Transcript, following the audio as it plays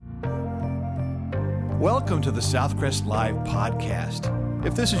Welcome to the Southcrest Live podcast.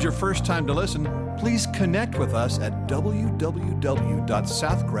 If this is your first time to listen, please connect with us at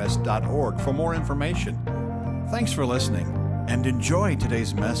www.southcrest.org for more information. Thanks for listening and enjoy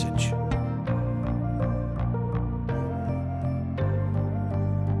today's message.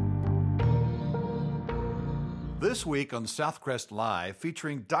 This week on Southcrest Live,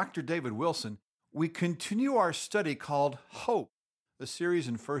 featuring Dr. David Wilson, we continue our study called Hope, the series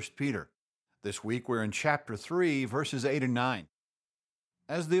in 1 Peter. This week we're in chapter 3, verses 8 and 9.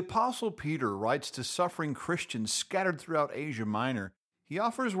 As the Apostle Peter writes to suffering Christians scattered throughout Asia Minor, he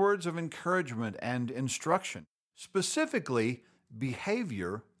offers words of encouragement and instruction, specifically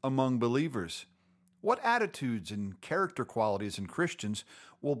behavior among believers. What attitudes and character qualities in Christians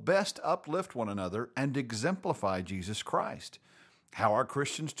will best uplift one another and exemplify Jesus Christ? How are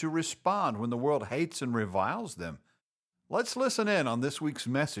Christians to respond when the world hates and reviles them? Let's listen in on this week's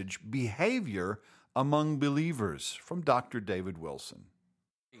message, Behavior Among Believers, from Dr. David Wilson.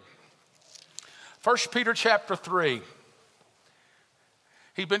 1 Peter chapter 3.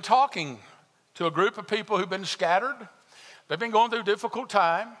 He's been talking to a group of people who've been scattered. They've been going through a difficult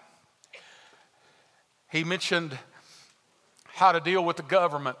time. He mentioned how to deal with the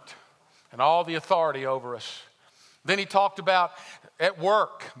government and all the authority over us. Then he talked about at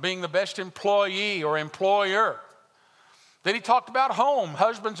work being the best employee or employer. Then he talked about home,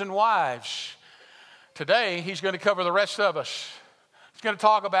 husbands and wives. Today, he's going to cover the rest of us. He's going to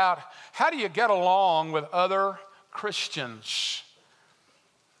talk about how do you get along with other Christians?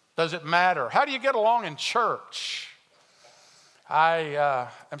 Does it matter? How do you get along in church? I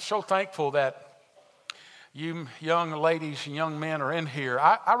am so thankful that you young ladies and young men are in here.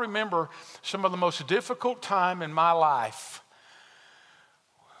 I remember some of the most difficult time in my life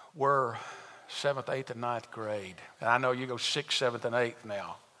were 7th, 8th, and 9th grade. And I know you go 6th, 7th, and 8th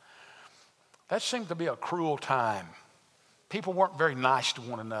now. That seemed to be a cruel time. People weren't very nice to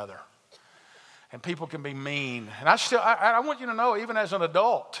one another. And people can be mean. And I want you to know, even as an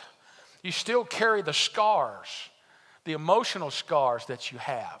adult, you still carry the scars, the emotional scars that you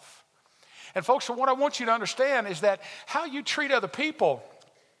have. And folks, what I want you to understand is that how you treat other people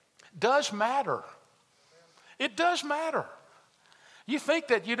does matter. It does matter. You think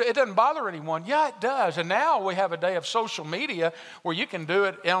that it doesn't bother anyone. Yeah, it does. And now we have a day of social media where you can do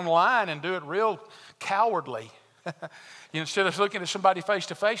it online and do it real cowardly. Instead of looking at somebody face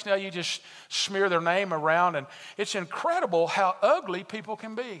to face, now you just smear their name around. And it's incredible how ugly people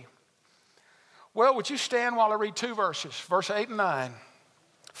can be. Well, would you stand while I read two verses, verse 8 and 9.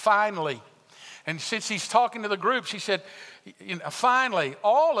 Finally, and since he's talking to the groups, he said, finally,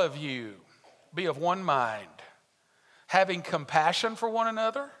 all of you be of one mind, having compassion for one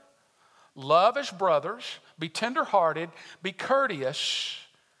another, love as brothers, be tenderhearted, be courteous,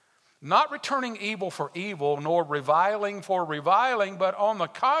 not returning evil for evil, nor reviling for reviling, but on the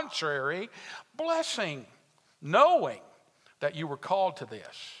contrary, blessing, knowing that you were called to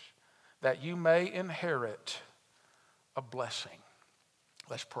this, that you may inherit a blessing.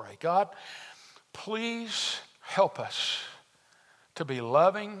 Let's pray. God, please help us to be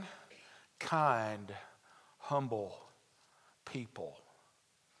loving, kind, humble people,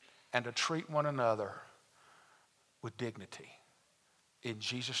 and to treat one another with dignity. In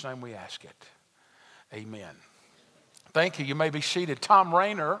Jesus' name we ask it. Amen. Thank you. You may be seated. Tom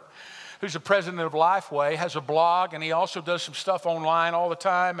Rayner, who's the president of Lifeway, has a blog, and he also does some stuff online all the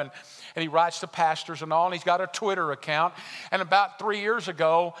time, and he writes to pastors and all, and he's got a Twitter account. And about 3 years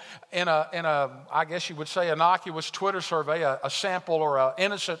ago, in a I guess you would say, innocuous Twitter survey, a sample or an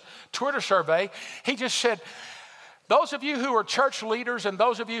innocent Twitter survey, he just said, those of you who are church leaders and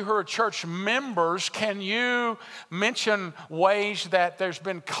those of you who are church members, can you mention ways that there's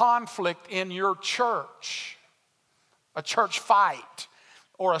been conflict in your church? A church fight,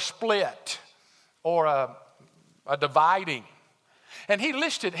 or a split, or a dividing. And he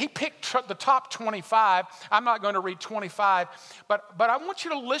picked the top 25. I'm not going to read 25, but I want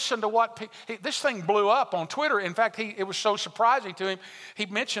you to listen to what, this thing blew up on Twitter. In fact, it was so surprising to him. He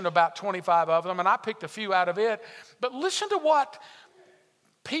mentioned about 25 of them, and I picked a few out of it. But listen to what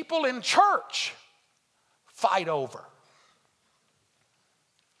people in church fight over.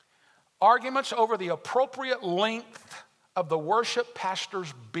 Arguments over the appropriate length of the worship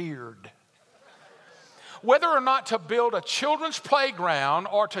pastor's beard. Whether or not to build a children's playground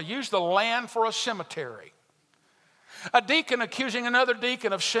or to use the land for a cemetery. A deacon accusing another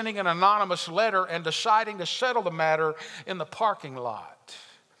deacon of sending an anonymous letter and deciding to settle the matter in the parking lot.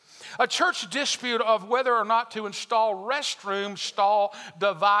 A church dispute of whether or not to install restroom stall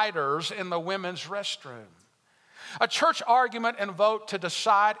dividers in the women's restroom. A church argument and vote to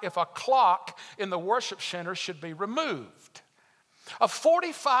decide if a clock in the worship center should be removed. A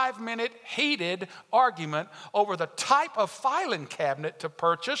 45-minute heated argument over the type of filing cabinet to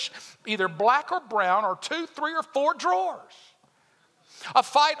purchase, either black or brown or 2, 3, or 4 drawers. A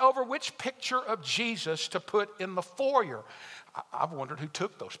fight over which picture of Jesus to put in the foyer. I've wondered who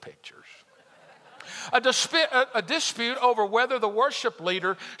took those pictures. A dispute over whether the worship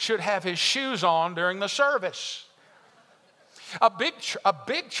leader should have his shoes on during the service. A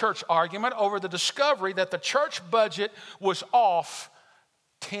big church argument over the discovery that the church budget was off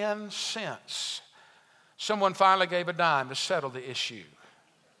 10 cents. Someone finally gave a dime to settle the issue.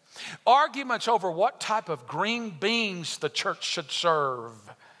 Arguments over what type of green beans the church should serve.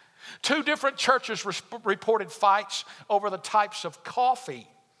 2 different churches reported fights over the types of coffee.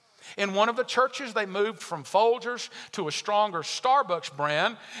 In one of the churches, they moved from Folgers to a stronger Starbucks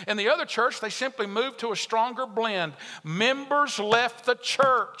brand. In the other church, they simply moved to a stronger blend. Members left the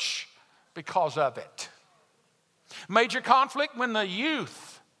church because of it. Major conflict when the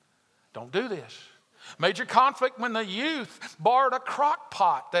youth, don't do this. Major conflict when the youth borrowed a crock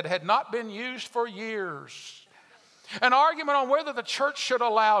pot that had not been used for years. An argument on whether the church should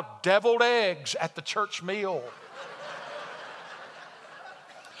allow deviled eggs at the church meal.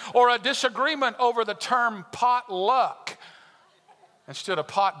 Or a disagreement over the term potluck instead of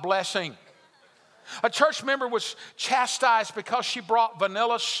pot blessing. A church member was chastised because she brought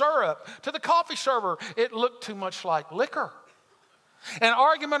vanilla syrup to the coffee server. It looked too much like liquor. An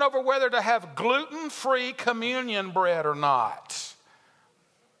argument over whether to have gluten-free communion bread or not.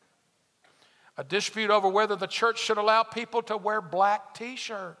 A dispute over whether the church should allow people to wear black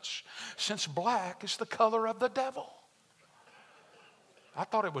t-shirts, since black is the color of the devil. I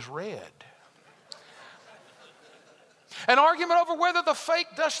thought it was red. An argument over whether the fake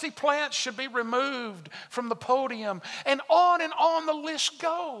dusty plants should be removed from the podium. And on the list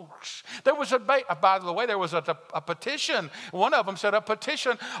goes. There was by the way, there was a petition. One of them said a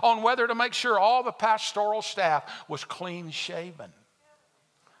petition on whether to make sure all the pastoral staff was clean shaven.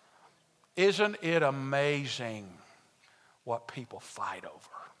 Isn't it amazing what people fight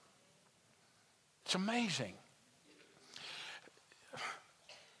over? It's amazing.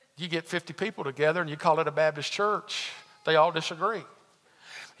 You get 50 people together and you call it a Baptist church. They all disagree.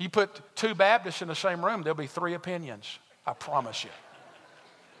 You put 2 Baptists in the same room, there'll be 3 opinions. I promise you.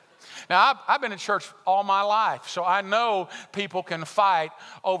 Now, I've been in church all my life, so I know people can fight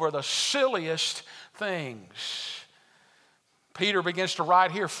over the silliest things. Peter begins to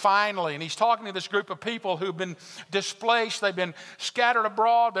write here finally, and he's talking to this group of people who've been displaced. They've been scattered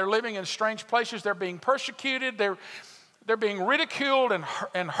abroad. They're living in strange places. They're being persecuted. They're being ridiculed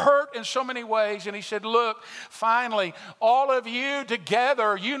and hurt in so many ways. And he said, look, finally, all of you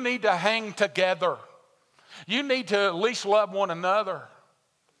together, you need to hang together. You need to at least love one another.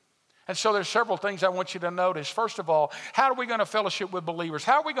 And so there's several things I want you to notice. First of all, how are we going to fellowship with believers?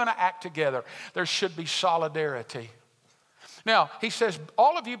 How are we going to act together? There should be solidarity. Now, he says,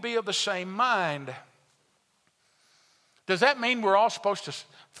 all of you be of the same mind. Does that mean we're all supposed to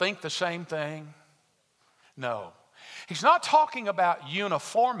think the same thing? No. He's not talking about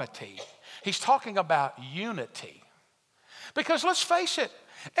uniformity. He's talking about unity. Because let's face it,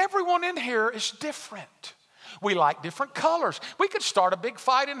 everyone in here is different. We like different colors. We could start a big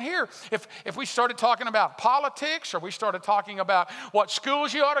fight in here. If we started talking about politics, or we started talking about what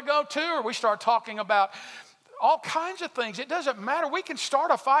schools you ought to go to, or we start talking about all kinds of things. It doesn't matter. We can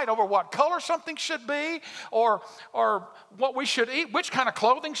start a fight over what color something should be, or what we should eat, which kind of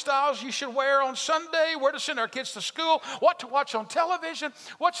clothing styles you should wear on Sunday, where to send our kids to school, what to watch on television,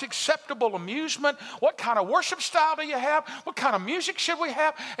 what's acceptable amusement, what kind of worship style do you have, what kind of music should we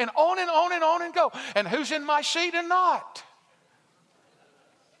have, and on and on and on and go. And who's in my seat and not.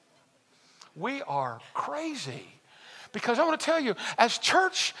 We are crazy. Because I want to tell you, as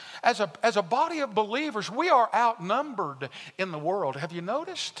church, as a body of believers, we are outnumbered in the world. Have you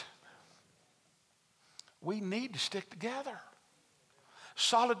noticed? We need to stick together.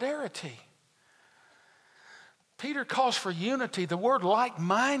 Solidarity. Peter calls for unity. The word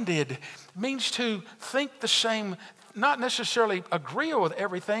like-minded means to think the same, not necessarily agree with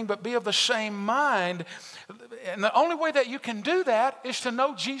everything, but be of the same mind. And the only way that you can do that is to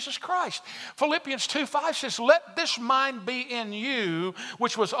know Jesus Christ. Philippians 2:5 says, let this mind be in you,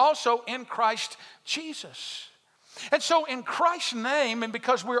 which was also in Christ Jesus. And so in Christ's name, and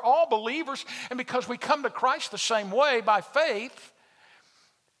because we're all believers, and because we come to Christ the same way by faith,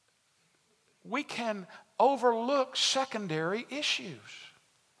 we can overlook secondary issues.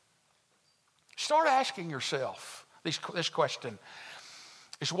 Start asking yourself this question.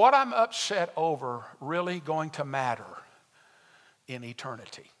 Is what I'm upset over really going to matter in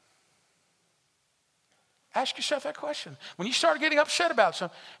eternity? Ask yourself that question. When you start getting upset about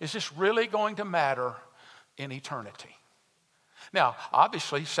something, is this really going to matter in eternity? Now,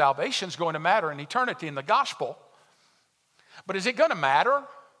 obviously, salvation is going to matter in eternity in the gospel. But is it going to matter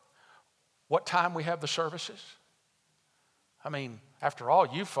what time we have the services? I mean, after all,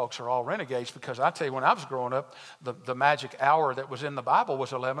 you folks are all renegades, because I tell you, when I was growing up, the magic hour that was in the Bible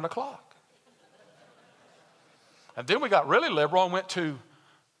was 11 o'clock. And then we got really liberal and went to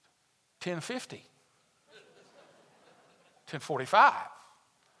 10:50, 10:45.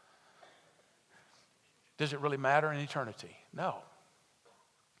 Does it really matter in eternity? No.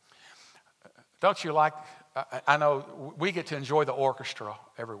 Don't you like, I know we get to enjoy the orchestra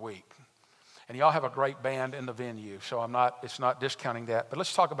every week. And y'all have a great band in the venue, so it's not discounting that. But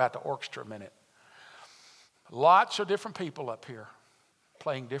let's talk about the orchestra a minute. Lots of different people up here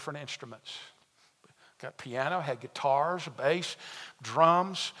playing different instruments. Got piano, had guitars, bass,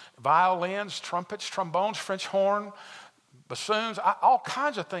 drums, violins, trumpets, trombones, French horn, bassoons, all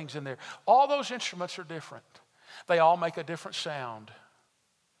kinds of things in there. All those instruments are different. They all make a different sound.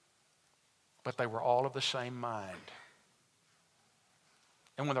 But they were all of the same mind.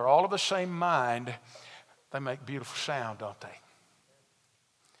 And when they're all of the same mind, they make beautiful sound, don't they?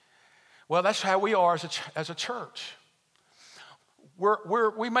 Well, that's how we are as a church.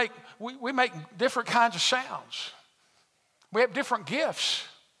 We make different kinds of sounds. We have different gifts,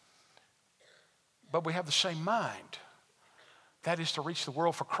 but we have the same mind. That is to reach the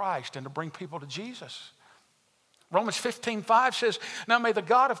world for Christ and to bring people to Jesus. Romans 15:5 says, "Now may the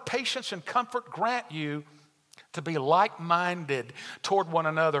God of patience and comfort grant you to be like-minded toward one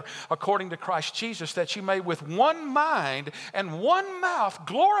another according to Christ Jesus, that you may with one mind and one mouth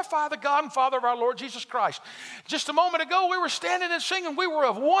glorify the God and Father of our Lord Jesus Christ." Just a moment ago, we were standing and singing. We were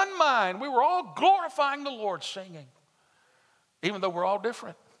of one mind. We were all glorifying the Lord singing, even though we're all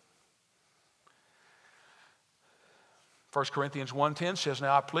different. 1 Corinthians 1:10 says,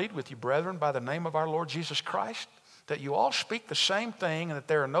 "Now I plead with you, brethren, by the name of our Lord Jesus Christ, that you all speak the same thing, and that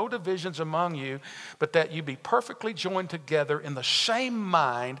there are no divisions among you, but that you be perfectly joined together in the same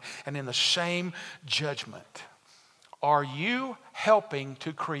mind and in the same judgment." Are you helping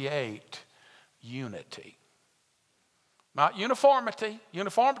to create unity? Not uniformity.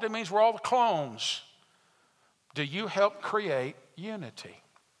 Uniformity means we're all the clones. Do you help create unity?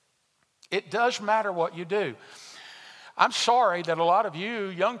 It does matter what you do. I'm sorry that a lot of you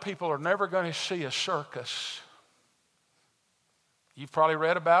young people are never going to see a circus. You've probably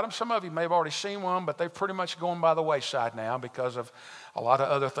read about them. Some of you may have already seen one, but they've pretty much gone by the wayside now because of a lot of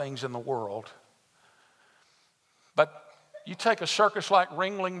other things in the world. But you take a circus like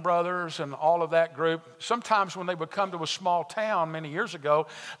Ringling Brothers and all of that group, sometimes when they would come to a small town many years ago,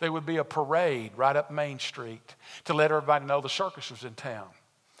 there would be a parade right up Main Street to let everybody know the circus was in town.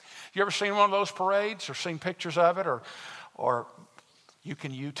 You ever seen one of those parades or seen pictures of it? Or you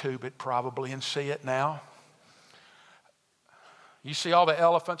can YouTube it probably and see it now. You see all the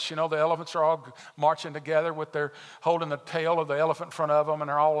elephants, the elephants are all marching together with their holding the tail of the elephant in front of them, and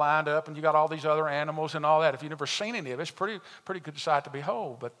they're all lined up, and you got all these other animals and all that. If you've never seen any of it, it's pretty good sight to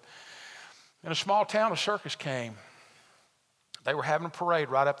behold. But in a small town, a circus came. They were having a parade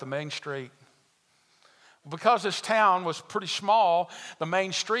right up the main street. Because this town was pretty small, the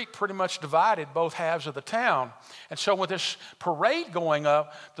main street pretty much divided both halves of the town. And so with this parade going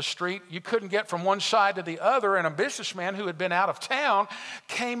up the street, you couldn't get from one side to the other, and a businessman who had been out of town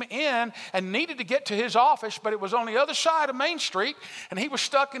came in and needed to get to his office, but it was on the other side of Main Street, and he was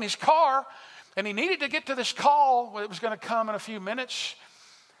stuck in his car, and he needed to get to this call that was going to come in a few minutes,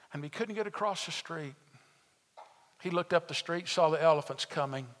 and he couldn't get across the street. He looked up the street, saw the elephants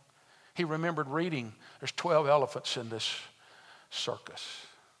coming. He remembered reading, there's 12 elephants in this circus.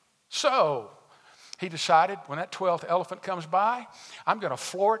 So he decided when that 12th elephant comes by, I'm going to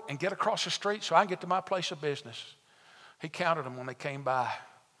floor it and get across the street so I can get to my place of business. He counted them when they came by.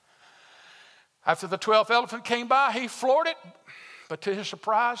 After the 12th elephant came by, he floored it, but to his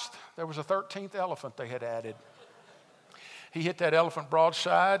surprise, there was a 13th elephant they had added. He hit that elephant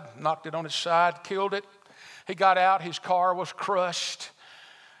broadside, knocked it on its side, killed it. He got out, his car was crushed.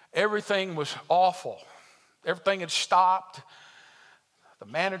 Everything was awful. Everything had stopped. The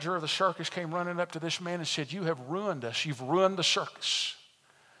manager of the circus came running up to this man and said, "You have ruined us. You've ruined the circus.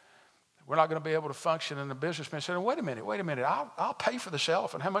 We're not going to be able to function." And the businessman said, "Wait a minute. I'll pay for this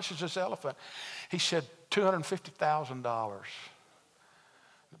elephant. How much is this elephant?" He said, $250,000.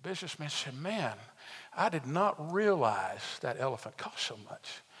 The businessman said, "Man, I did not realize that elephant cost so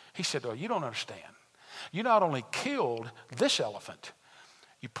much." He said, "Oh, you don't understand. You not only killed this elephant,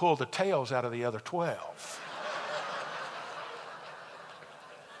 You pull the tails out of the other 12.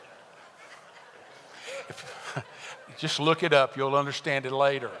 Just look it up. You'll understand it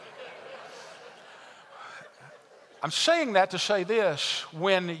later. I'm saying that to say this.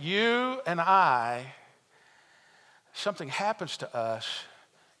 When you and I, something happens to us,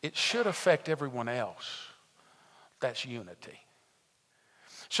 it should affect everyone else. That's unity.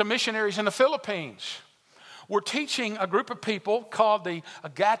 Some missionaries in the Philippines were teaching a group of people called the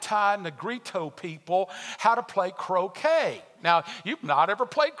Agata Negrito people how to play croquet. Now, you've not ever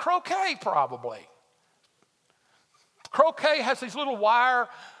played croquet, probably. Croquet has these little wire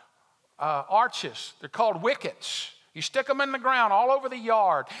arches. They're called wickets. You stick them in the ground all over the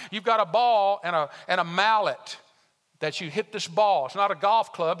yard. You've got a ball and a mallet that you hit this ball. It's not a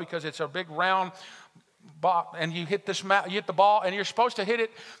golf club because it's a big round ball. And you hit the ball, and you're supposed to hit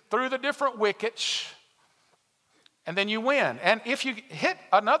it through the different wickets. And then you win. And if you hit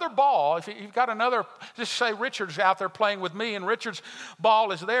another ball, if you've got another, just say Richard's out there playing with me and Richard's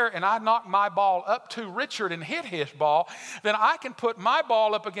ball is there and I knock my ball up to Richard and hit his ball, then I can put my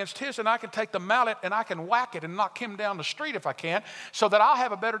ball up against his and I can take the mallet and I can whack it and knock him down the street if I can, so that I'll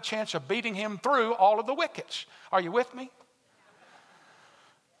have a better chance of beating him through all of the wickets. Are you with me?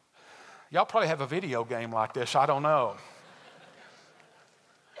 Y'all probably have a video game like this. I don't know.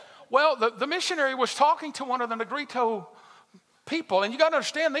 Well, the missionary was talking to one of the Negrito people, and you got to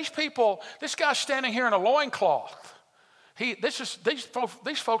understand, these people, this guy's standing here in a loincloth.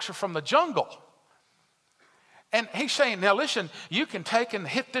 These folks are from the jungle. And he's saying, now listen, you can take and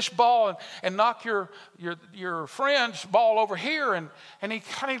hit this ball and knock your friend's ball over here. And he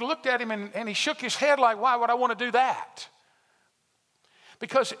kind of looked at him and he shook his head like, why would I want to do that?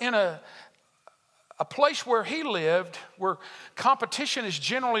 Because in a place where he lived, where competition is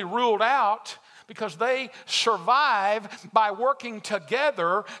generally ruled out because they survive by working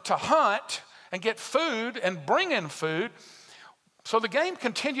together to hunt and get food and bring in food. So the game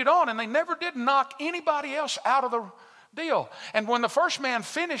continued on, and they never did knock anybody else out of the deal. And when the first man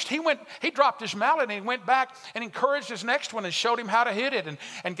finished, he dropped his mallet and he went back and encouraged his next one and showed him how to hit it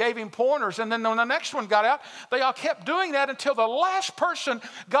and gave him pointers. And then when the next one got out, they all kept doing that until the last person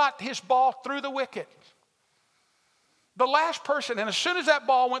got his ball through the wicket. The last person, and as soon as that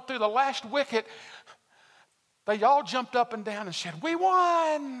ball went through the last wicket, they all jumped up and down and said, "We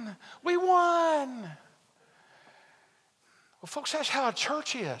won! We won!" Well, folks, that's how a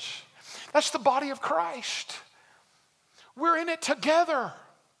church is. That's the body of Christ. We're in it together.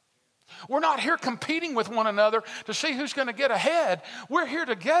 We're not here competing with one another to see who's going to get ahead. We're here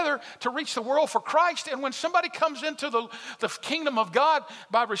together to reach the world for Christ. And when somebody comes into the kingdom of God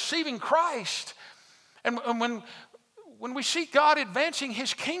by receiving Christ, and when we see God advancing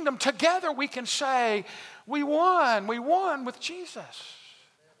his kingdom, together we can say, we won with Jesus.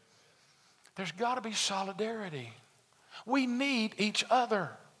 There's got to be solidarity. We need each other.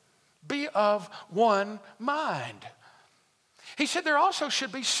 Be of one mind. He said there also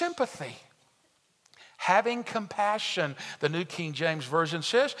should be sympathy. Having compassion, the New King James Version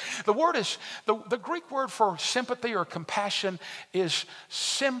says. The Greek word for sympathy or compassion is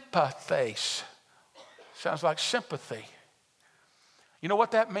sympathes. Sounds like sympathy. You know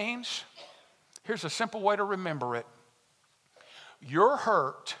what that means? Here's a simple way to remember it. You're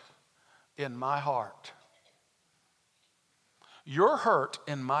hurt in my heart. You're hurt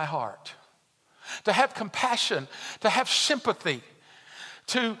in my heart. To have compassion, to have sympathy,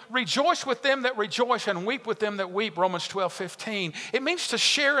 to rejoice with them that rejoice and weep with them that weep, Romans 12:15. It means to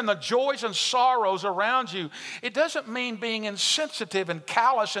share in the joys and sorrows around you. It doesn't mean being insensitive and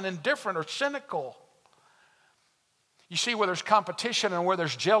callous and indifferent or cynical. You see, where there's competition and where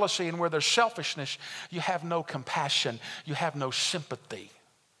there's jealousy and where there's selfishness, you have no compassion, you have no sympathy.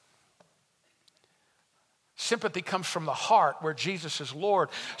 Sympathy comes from the heart where Jesus is Lord.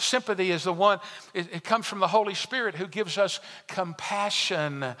 Sympathy is the one, it comes from the Holy Spirit who gives us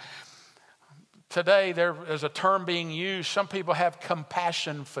compassion. Today there is a term being used. Some people have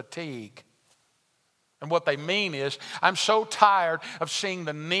compassion fatigue. And what they mean is, I'm so tired of seeing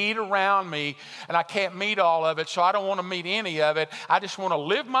the need around me and I can't meet all of it, so I don't want to meet any of it. I just want to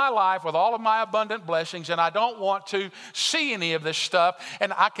live my life with all of my abundant blessings, and I don't want to see any of this stuff.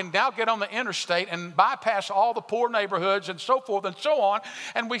 And I can now get on the interstate and bypass all the poor neighborhoods and so forth and so on.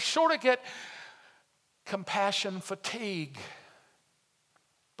 And we sort of get compassion fatigue.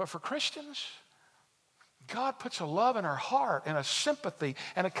 But for Christians, God puts a love in our heart and a sympathy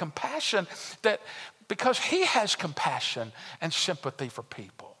and a compassion that, because he has compassion and sympathy for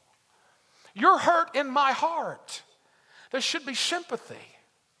people. You're hurt in my heart. There should be sympathy.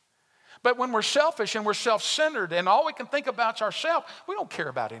 But when we're selfish and we're self-centered and all we can think about is ourselves, we don't care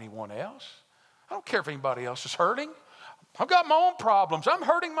about anyone else. I don't care if anybody else is hurting. I've got my own problems. I'm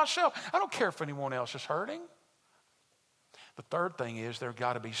hurting myself. I don't care if anyone else is hurting. The third thing is there's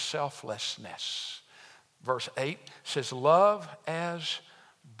got to be selflessness. Verse 8 says, love as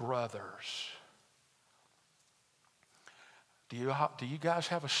brothers. Do you guys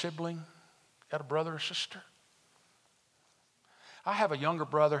have a sibling? Got a brother or sister? I have a younger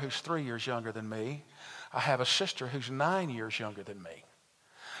brother who's 3 years younger than me. I have a sister who's 9 years younger than me.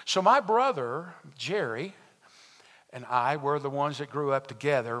 So my brother, Jerry, and I were the ones that grew up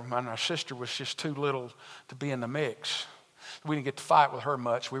together. My sister was just too little to be in the mix. We didn't get to fight with her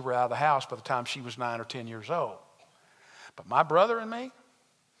much. We were out of the house by the time she was 9 or 10 years old. But my brother and me,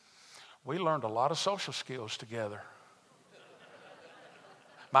 we learned a lot of social skills together.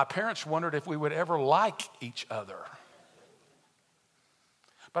 My parents wondered if we would ever like each other.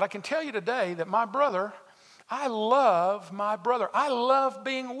 But I can tell you today that my brother, I love my brother. I love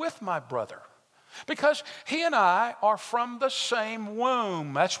being with my brother because he and I are from the same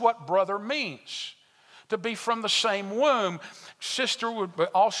womb. That's what brother means, to be from the same womb. Sister would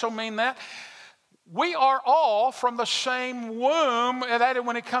also mean that. We are all from the same womb, and that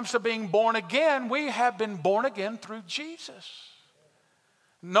when it comes to being born again, we have been born again through Jesus.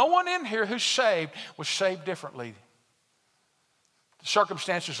 No one in here who's saved was saved differently. The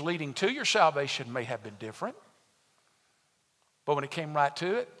circumstances leading to your salvation may have been different, but when it came right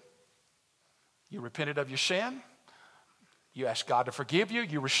to it, you repented of your sin, you asked God to forgive you,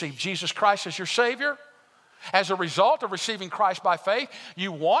 you received Jesus Christ as your Savior. As a result of receiving Christ by faith,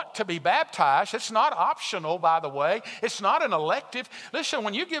 you want to be baptized. It's not optional, by the way. It's not an elective. Listen,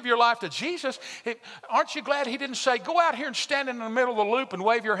 when you give your life to Jesus, aren't you glad he didn't say, go out here and stand in the middle of the loop and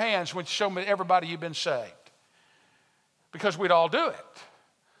wave your hands when you show everybody you've been saved? Because we'd all do it.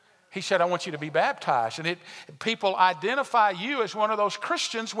 He said, I want you to be baptized. And people identify you as one of those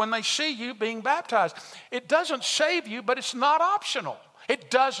Christians when they see you being baptized. It doesn't save you, but it's not optional.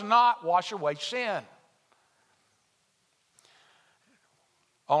 It does not wash away sin.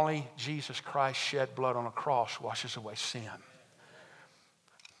 Only Jesus Christ shed blood on a cross washes away sin.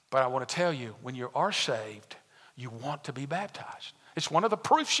 But I want to tell you, when you are saved, you want to be baptized. It's one of the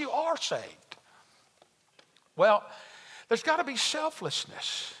proofs you are saved. Well, there's got to be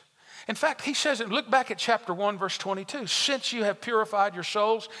selflessness. In fact, he says, look back at chapter 1, verse 22. Since you have purified your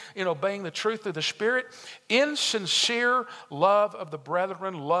souls in obeying the truth of the Spirit, in sincere love of the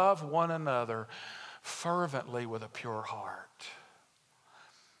brethren, love one another fervently with a pure heart.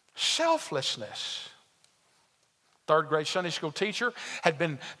 Selflessness. Third grade Sunday school teacher had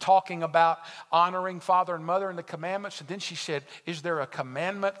been talking about honoring father and mother in the commandments. And then she said, is there a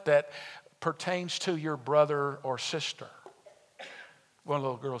commandment that pertains to your brother or sister? One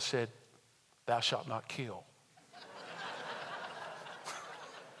little girl said, thou shalt not kill.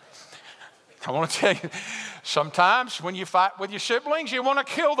 I want to tell you, sometimes when you fight with your siblings, you want to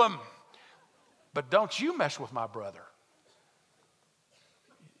kill them. But don't you mess with my brother.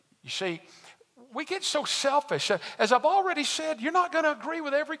 You see, we get so selfish. As I've already said, you're not going to agree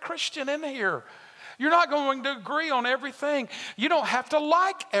with every Christian in here. You're not going to agree on everything. You don't have to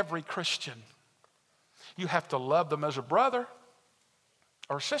like every Christian. You have to love them as a brother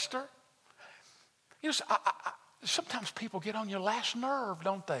or sister. You know, sometimes people get on your last nerve,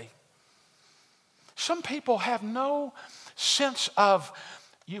 don't they? Some people have no sense of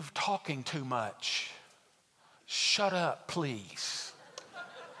you're talking too much. Shut up, please.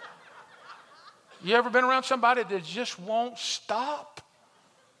 You ever been around somebody that just won't stop?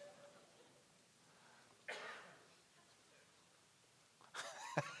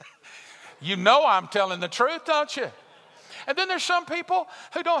 You know I'm telling the truth, don't you? And then there's some people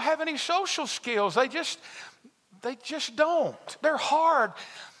who don't have any social skills. They just don't. They're hard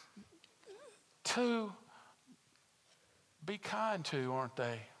to be kind to, aren't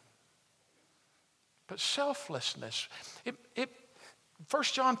they? But selflessness. 1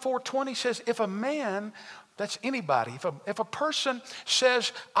 John 4:20 says, if a man, that's anybody, if a person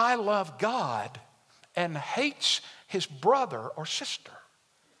says, I love God and hates his brother or sister,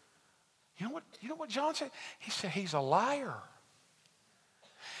 you know what John said? He said he's a liar.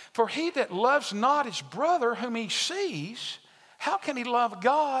 For he that loves not his brother whom he sees, how can he love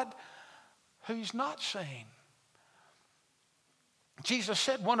God who he's not seen? Jesus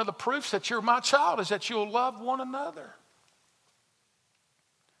said one of the proofs that you're my child is that you'll love one another.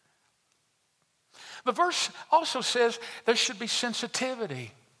 The verse also says there should be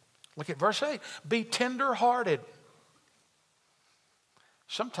sensitivity. Look at verse 8. Be tender-hearted.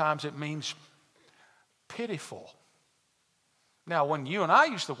 Sometimes it means pitiful. Now, when you and I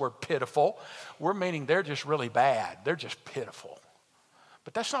use the word pitiful, we're meaning they're just really bad. They're just pitiful.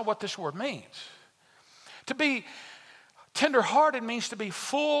 But that's not what this word means. To be tenderhearted means to be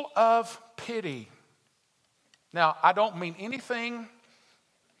full of pity. Now, I don't mean anything.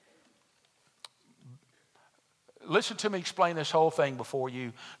 Listen to me explain this whole thing before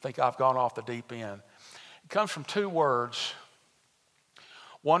you think I've gone off the deep end. It comes from two words.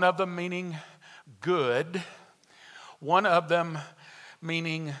 One of them meaning good. One of them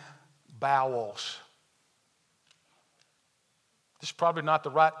meaning bowels. This is probably not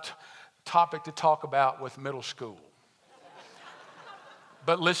the right topic to talk about with middle school.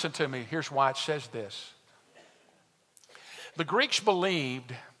 But listen to me. Here's why it says this. The Greeks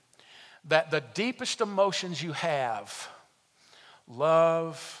believed that the deepest emotions you have,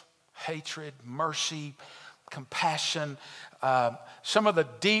 love, hatred, mercy, compassion, some of the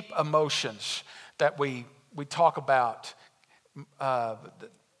deep emotions that we talk about,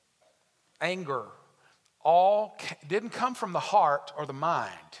 anger, all didn't come from the heart or the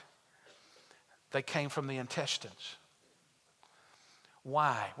mind. They came from the intestines.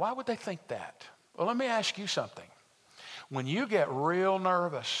 Why? Why would they think that? Well, let me ask you something. When you get real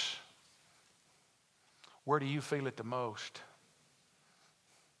nervous, where do you feel it the most?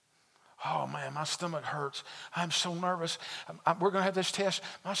 Oh man, my stomach hurts. I'm so nervous. We're going to have this test.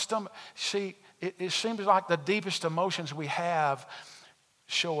 My stomach. See, it seems like the deepest emotions we have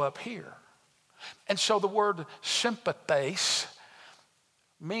show up here. And so the word sympathese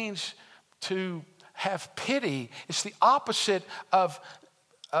means to have pity. It's the opposite of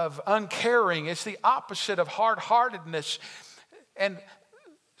uncaring. It's the opposite of hard-heartedness. And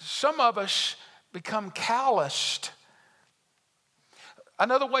some of us become calloused.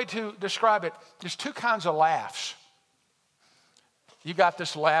 Another way to describe it, there's two kinds of laughs. You got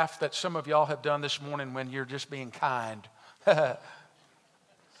this laugh that some of y'all have done this morning when you're just being kind.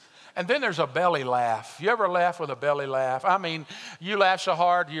 And then there's a belly laugh. You ever laugh with a belly laugh? I mean, you laugh so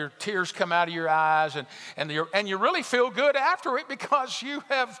hard, your tears come out of your eyes, and you really feel good after it because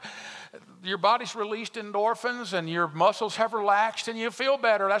your body's released endorphins and your muscles have relaxed and you feel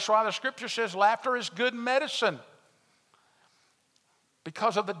better. That's why the scripture says laughter is good medicine.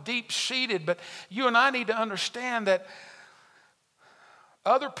 Because of the deep-seated. But you and I need to understand that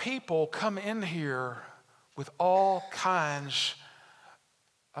other people come in here with all kinds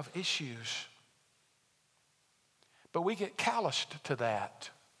of issues. But we get calloused to that.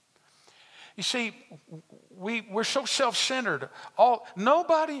 You see, we're so self-centered.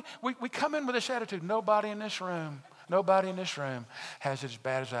 We come in with this attitude, nobody in this room has it as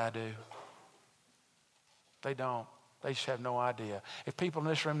bad as I do. They don't. They just have no idea. If people in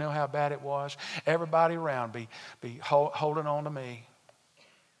this room knew how bad it was, everybody around be holding on to me,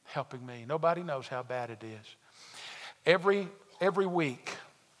 helping me. Nobody knows how bad it is. Every week,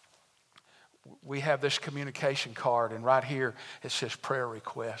 we have this communication card, and right here it says prayer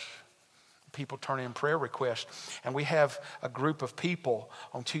requests. People turn in prayer requests, and we have a group of people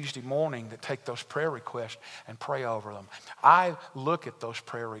on Tuesday morning that take those prayer requests and pray over them. I look at those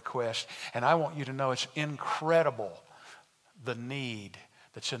prayer requests, and I want you to know it's incredible the need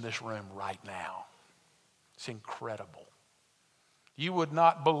that's in this room right now. It's incredible. You would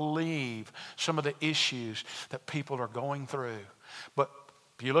not believe some of the issues that people are going through. But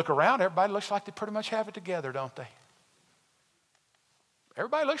if you look around, everybody looks like they pretty much have it together, don't they?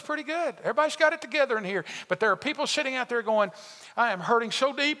 Everybody looks pretty good. Everybody's got it together in here. But there are people sitting out there going, I am hurting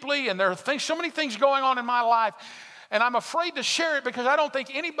so deeply, and there are so many things going on in my life, and I'm afraid to share it because I don't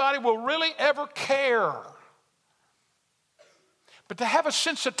think anybody will really ever care. But to have a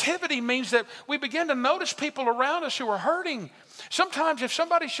sensitivity means that we begin to notice people around us who are hurting. Sometimes if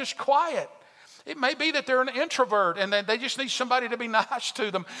somebody's just quiet, it may be that they're an introvert and they just need somebody to be nice to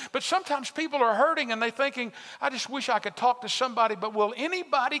them. But sometimes people are hurting and they're thinking, I just wish I could talk to somebody, but will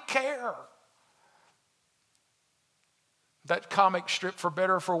anybody care? That comic strip, For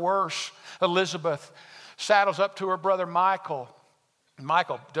Better or For Worse, Elizabeth saddles up to her brother Michael.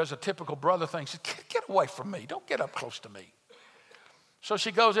 Michael does a typical brother thing. She says, get away from me. Don't get up close to me. So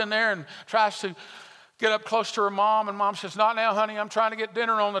she goes in there and tries to get up close to her mom, and mom says, not now, honey, I'm trying to get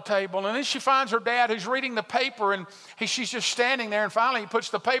dinner on the table. And then she finds her dad who's reading the paper, and she's just standing there, and finally he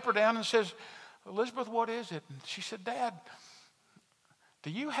puts the paper down and says, Elizabeth, what is it? And she said, Dad, do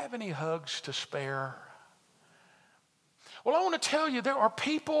you have any hugs to spare? Well, I want to tell you, there are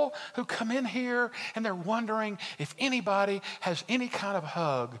people who come in here and they're wondering if anybody has any kind of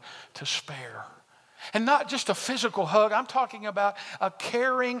hug to spare. And not just a physical hug. I'm talking about a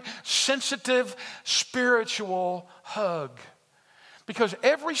caring, sensitive, spiritual hug. Because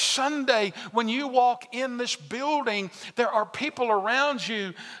every Sunday when you walk in this building, there are people around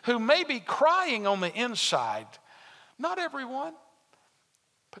you who may be crying on the inside. Not everyone,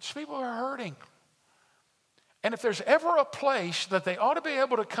 but some people are hurting. And if there's ever a place that they ought to be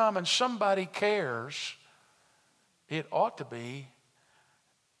able to come and somebody cares, it ought to be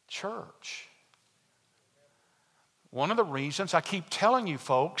church. One of the reasons I keep telling you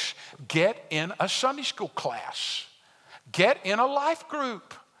folks, get in a Sunday school class. Get in a life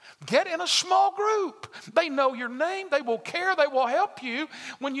group. Get in a small group. They know your name. They will care. They will help you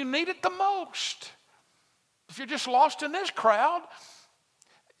when you need it the most. If you're just lost in this crowd,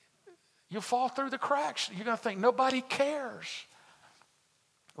 you'll fall through the cracks. You're going to think nobody cares.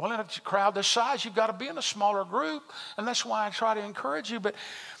 Well, in a crowd this size, you've got to be in a smaller group, and that's why I try to encourage you. But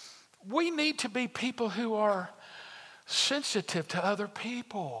we need to be people who are sensitive to other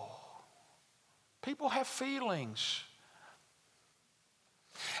people. People have feelings.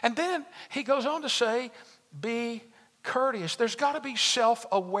 And then he goes on to say, be courteous. There's got to be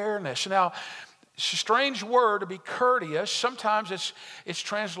self-awareness. Now, it's a strange word to be courteous. Sometimes it's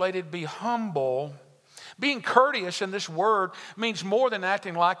translated be humble. Being courteous in this word means more than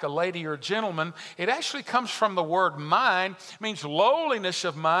acting like a lady or a gentleman. It actually comes from the word mind, means lowliness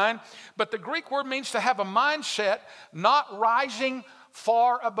of mind. But the Greek word means to have a mindset not rising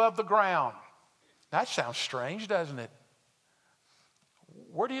far above the ground. That sounds strange, doesn't it?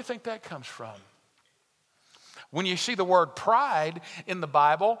 Where do you think that comes from? When you see the word pride in the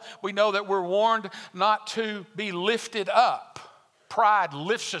Bible, we know that we're warned not to be lifted up. Pride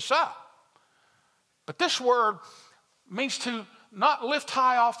lifts us up. But this word means to not lift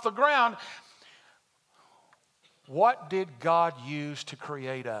high off the ground. What did God use to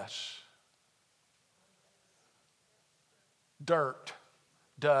create us? Dirt,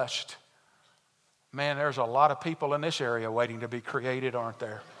 dust. Man, there's a lot of people in this area waiting to be created, aren't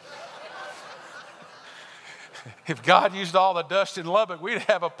there? If God used all the dust in Lubbock, we'd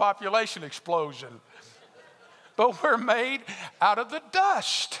have a population explosion. But we're made out of the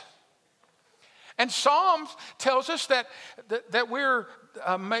dust. And Psalms tells us that we're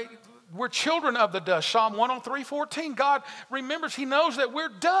children of the dust. Psalm 103:14, God remembers, He knows that we're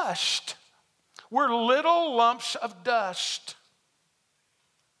dust. We're little lumps of dust.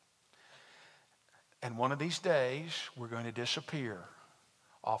 And one of these days, we're going to disappear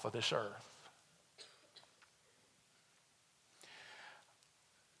off of this earth.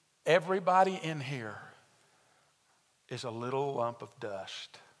 Everybody in here is a little lump of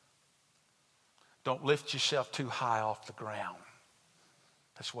dust. Don't lift yourself too high off the ground.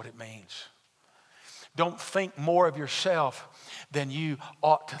 That's what it means. Don't think more of yourself than you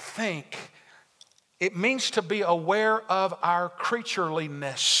ought to think. It means to be aware of our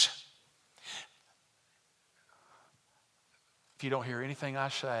creatureliness. If you don't hear anything I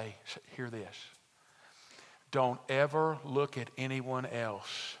say, hear this. Don't ever look at anyone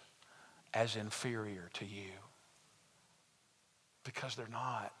else as inferior to you. Because they're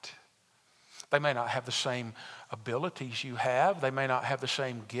not. They may not have the same abilities you have. They may not have the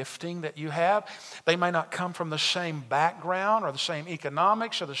same gifting that you have. They may not come from the same background or the same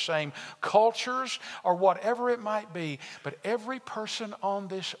economics or the same cultures or whatever it might be. But every person on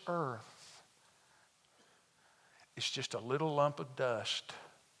this earth is just a little lump of dust.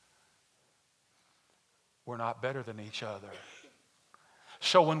 We're not better than each other.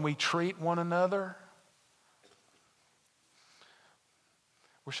 So when we treat one another,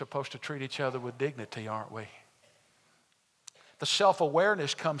 we're supposed to treat each other with dignity, aren't we? The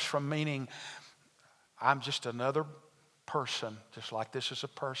self-awareness comes from meaning I'm just another person, just like this is a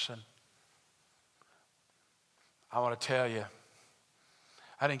person. I want to tell you,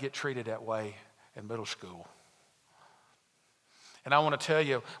 I didn't get treated that way in middle school. And I want to tell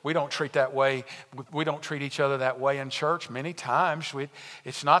you, we don't treat that way. We don't treat each other that way in church many times.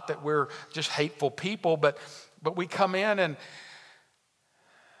 It's not that we're just hateful people, but we come in and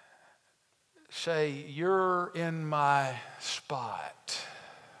say, you're in my spot.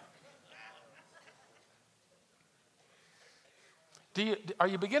 Are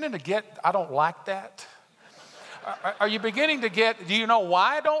you beginning to get, I don't like that? Are you beginning to get, do you know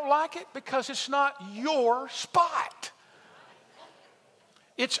why I don't like it? Because it's not your spot.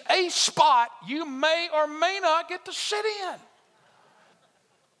 It's a spot you may or may not get to sit in.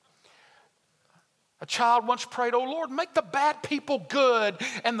 A child once prayed, "Oh Lord, make the bad people good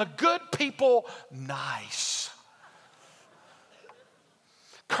and the good people nice."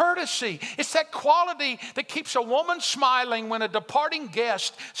 Courtesy, it's that quality that keeps a woman smiling when a departing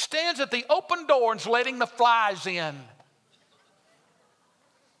guest stands at the open door and is letting the flies in.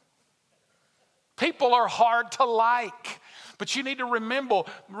 People are hard to like. But you need to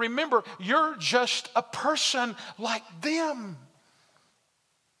remember, you're just a person like them.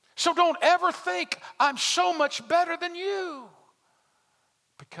 So don't ever think I'm so much better than you.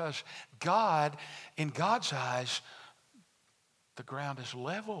 Because God, in God's eyes, the ground is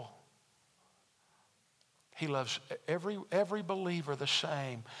level. He loves every believer the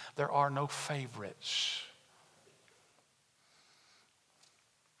same. There are no favorites.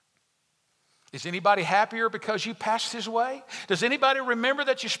 Is anybody happier because you passed his way? Does anybody remember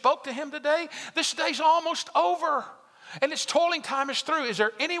that you spoke to him today? This day's almost over, and its toiling time is through. Is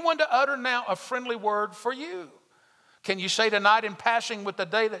there anyone to utter now a friendly word for you? Can you say tonight in passing with the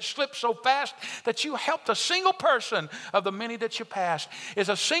day that slipped so fast that you helped a single person of the many that you passed? Is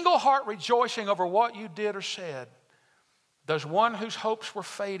a single heart rejoicing over what you did or said? Does one whose hopes were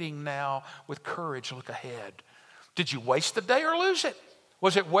fading now with courage look ahead? Did you waste the day or lose it?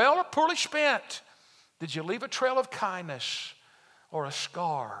 Was it well or poorly spent? Did you leave a trail of kindness or a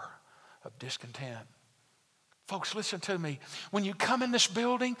scar of discontent? Folks, listen to me. When you come in this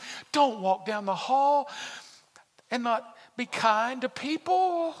building, don't walk down the hall and not be kind to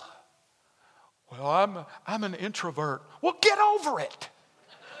people. Well, I'm an introvert. Well, get over it.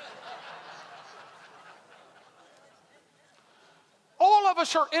 All of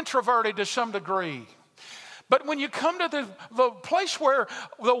us are introverted to some degree. But when you come to the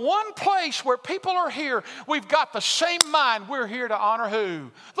one place where people are here, we've got the same mind. We're here to honor who?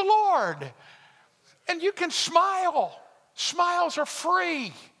 The Lord. And you can smile. Smiles are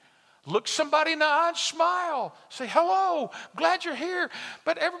free. Look somebody in the eye and smile. Say, hello, glad you're here.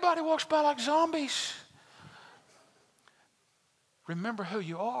 But everybody walks by like zombies. Remember who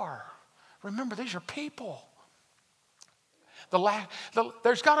you are. Remember, these are people.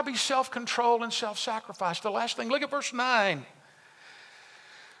 There's got to be self-control and self-sacrifice. The last thing, look at verse 9.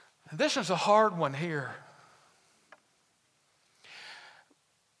 This is a hard one here.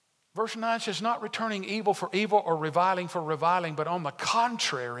 Verse 9 says, not returning evil for evil or reviling for reviling, but on the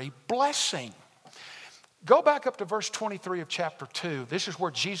contrary, blessing. Go back up to verse 23 of chapter 2. This is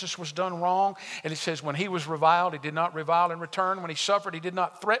where Jesus was done wrong. And it says, when he was reviled, he did not revile in return. When he suffered, he did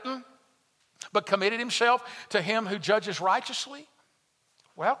not threaten, but committed himself to him who judges righteously.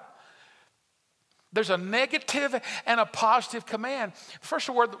 Well, there's a negative and a positive command. First,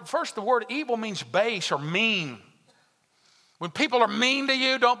 the word evil means base or mean. When people are mean to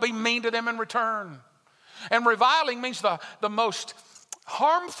you, don't be mean to them in return. And reviling means the most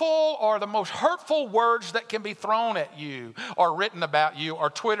harmful or the most hurtful words that can be thrown at you or written about you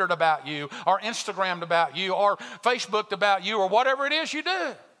or Twittered about you or Instagrammed about you or Facebooked about you or whatever it is you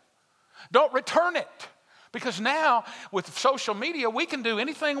do. Don't return it. Because now with social media, we can do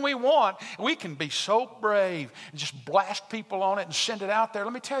anything we want. We can be so brave and just blast people on it and send it out there.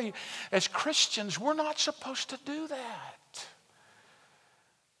 Let me tell you, as Christians, we're not supposed to do that.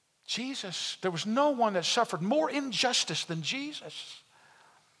 Jesus, there was no one that suffered more injustice than Jesus.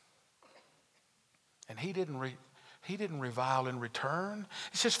 And he didn't revile in return.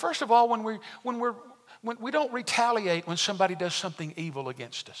 He says, first of all, when we don't retaliate when somebody does something evil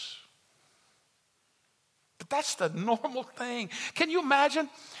against us. But that's the normal thing. Can you imagine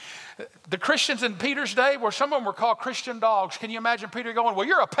the Christians in Peter's day, where some of them were called Christian dogs? Can you imagine Peter going, well,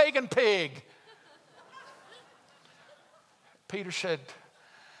 you're a pagan pig? Peter said,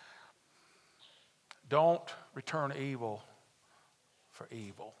 don't return evil for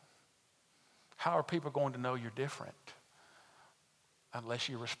evil. How are people going to know you're different? Unless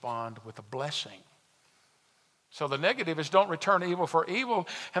you respond with a blessing. So the negative is don't return evil for evil.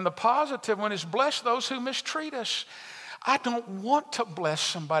 And the positive one is bless those who mistreat us. I don't want to bless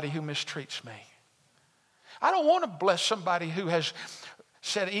somebody who mistreats me. I don't want to bless somebody who has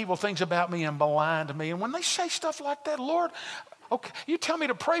said evil things about me and maligned me. And when they say stuff like that, Lord, okay, you tell me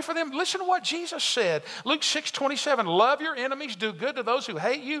to pray for them. Listen to what Jesus said. Luke 6:27, love your enemies, do good to those who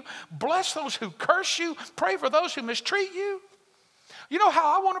hate you, bless those who curse you, pray for those who mistreat you. You know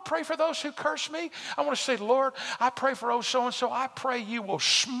how I want to pray for those who curse me? I want to say, Lord, I pray for oh so-and-so. I pray you will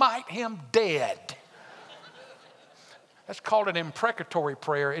smite him dead. That's called an imprecatory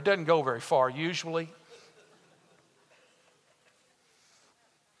prayer. It doesn't go very far usually.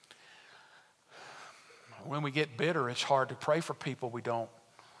 When we get bitter, it's hard to pray for people we don't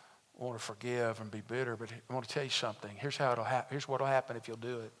want to forgive and be bitter. But I want to tell you something. Here's what will happen if you'll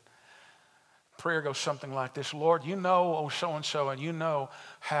do it. Prayer goes something like this. Lord, you know, oh, so-and-so, and you know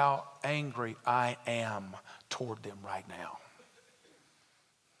how angry I am toward them right now.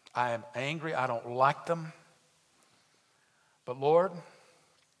 I am angry. I don't like them. But Lord,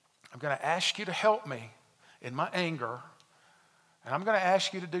 I'm going to ask you to help me in my anger. And I'm going to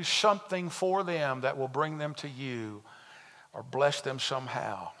ask you to do something for them that will bring them to you. or bless them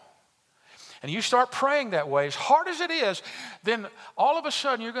somehow. And you start praying that way, as hard as it is, then all of a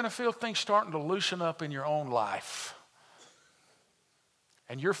sudden you're going to feel things starting to loosen up in your own life.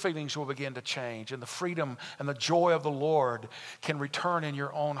 And your feelings will begin to change, and the freedom and the joy of the Lord can return in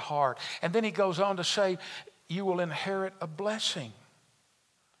your own heart. And then he goes on to say, you will inherit a blessing.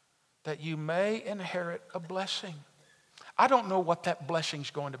 That you may inherit a blessing. I don't know what that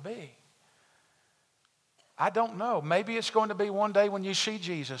blessing's going to be. I don't know. Maybe it's going to be one day when you see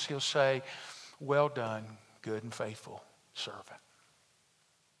Jesus, he'll say, well done, good and faithful servant.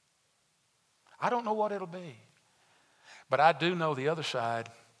 I don't know what it'll be. But I do know the other side,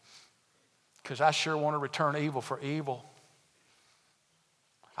 because I sure want to return evil for evil.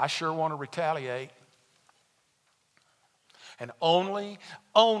 I sure want to retaliate. And only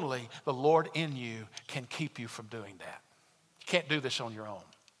the Lord in you can keep you from doing that. You can't do this on your own.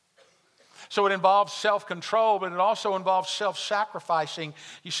 So it involves self-control, but it also involves self-sacrificing.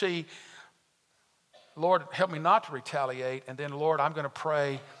 You see, Lord, help me not to retaliate. And then, Lord, I'm going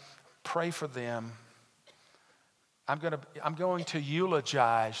to pray for them. I'm going to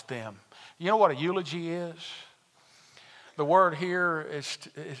eulogize them. You know what a eulogy is? The word here is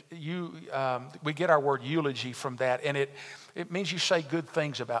we get our word eulogy from that, and it means you say good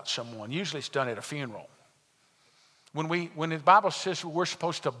things about someone. Usually it's done at a funeral. When the Bible says we're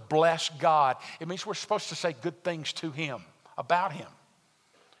supposed to bless God, it means we're supposed to say good things to him, about him.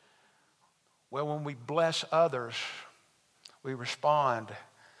 Well, when we bless others, we respond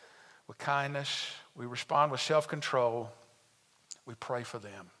with kindness, we respond with self-control, we pray for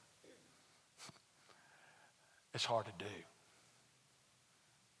them. It's hard to do.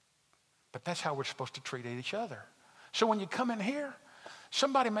 But that's how we're supposed to treat each other. So when you come in here,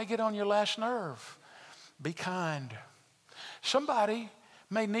 somebody may get on your last nerve. Be kind. Somebody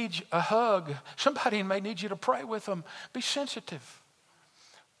may need a hug. Somebody may need you to pray with them. Be sensitive.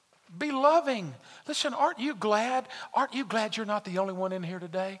 Be loving. Listen, aren't you glad? Aren't you glad you're not the only one in here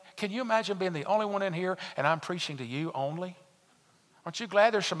today? Can you imagine being the only one in here and I'm preaching to you only? Aren't you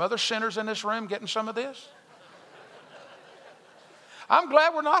glad there's some other sinners in this room getting some of this? I'm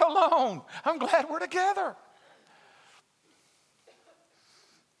glad we're not alone. I'm glad we're together.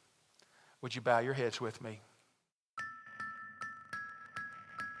 Would you bow your heads with me?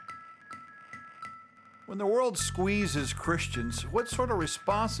 When the world squeezes Christians, what sort of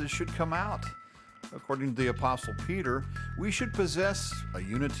responses should come out? According to the Apostle Peter, we should possess a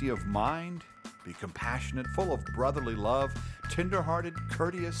unity of mind, be compassionate, full of brotherly love, tenderhearted,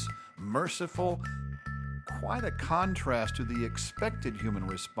 courteous, merciful. Quite a contrast to the expected human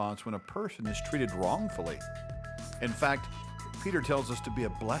response when a person is treated wrongfully. In fact, Peter tells us to be a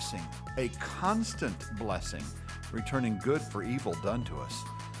blessing, a constant blessing, returning good for evil done to us.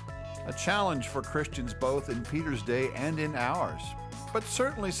 A challenge for Christians both in Peter's day and in ours, but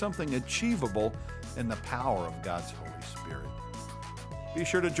certainly something achievable in the power of God's Holy Spirit. Be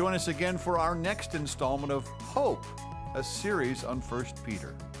sure to join us again for our next installment of Hope, a series on 1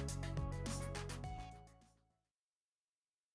 Peter.